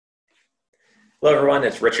Hello, everyone.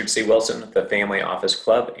 It's Richard C. Wilson with the Family Office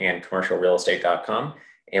Club and CommercialRealEstate.com.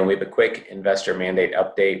 And we have a quick investor mandate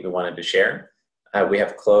update we wanted to share. We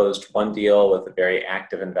have closed one deal with a very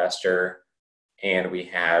active investor, and we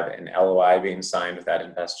have an LOI being signed with that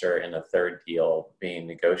investor and a third deal being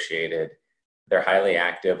negotiated. They're highly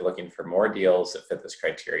active, looking for more deals that fit this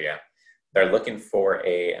criteria. They're looking for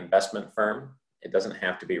an investment firm. It doesn't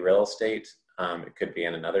have to be real estate. It could be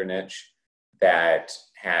in another niche that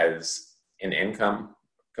has an income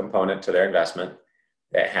component to their investment,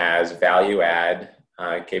 that has value add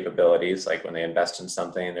capabilities, like when they invest in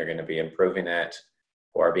something, they're going to be improving it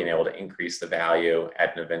or being able to increase the value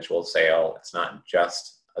at an eventual sale. It's not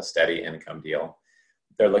just a steady income deal.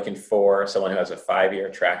 They're looking for someone who has a 5-year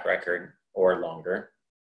track record or longer.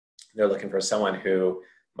 They're looking for someone who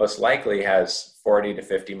most likely has 40 to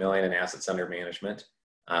 50 million in assets under management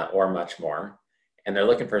or much more. And they're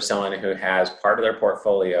looking for someone who has part of their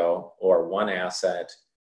portfolio or one asset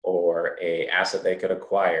or a asset they could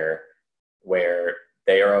acquire where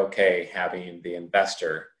they are okay having the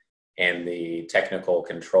investor in the technical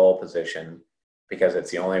control position, because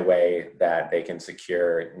it's the only way that they can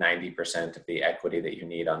secure 90% of the equity that you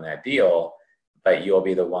need on that deal, but you'll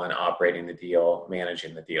be the one operating the deal,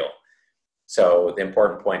 managing the deal. So the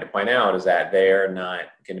important point to point out is that they're not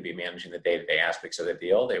going to be managing the day-to-day aspects of the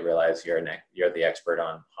deal. They realize you're the expert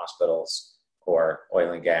on hospitals or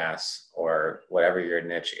oil and gas or whatever your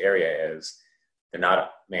niche area is. They're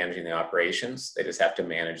not managing the operations. They just have to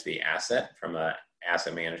manage the asset from an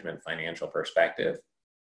asset management financial perspective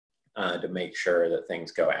to make sure that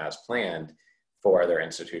things go as planned for their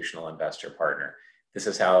institutional investor partner. This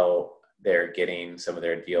is how they're getting some of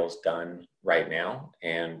their deals done right now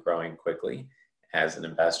and growing quickly as an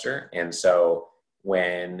investor. And so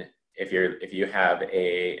if you have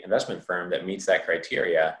a investment firm that meets that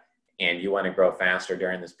criteria and you want to grow faster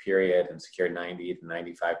during this period and secure 90 to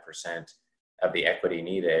 95% of the equity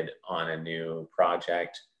needed on a new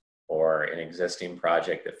project or an existing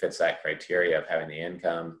project that fits that criteria of having the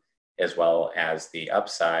income as well as the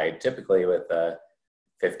upside, typically with the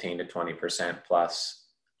 15 to 20% plus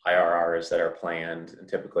IRRs that are planned, and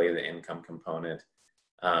typically the income component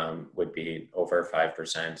would be over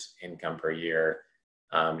 5% income per year.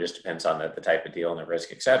 Just depends on the type of deal and the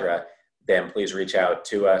risk, et cetera. Then please reach out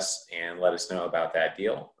to us and let us know about that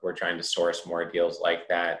deal. We're trying to source more deals like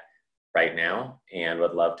that right now and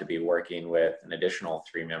would love to be working with an additional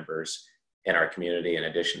 3 members in our community in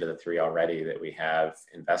addition to the 3 already that we have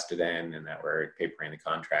invested in and that we're papering the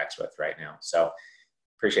contracts with right now. So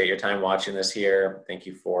appreciate your time watching this here. Thank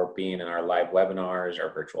you for being in our live webinars,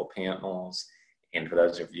 our virtual panels. And for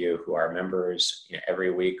those of you who are members,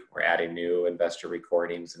 every week we're adding new investor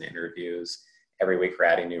recordings and interviews. Every week we're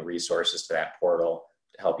adding new resources to that portal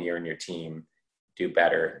to help you and your team do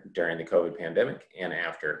better during the COVID pandemic and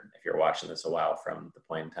after, if you're watching this a while from the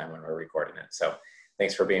point in time when we're recording it. So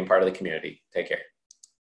thanks for being part of the community. Take care.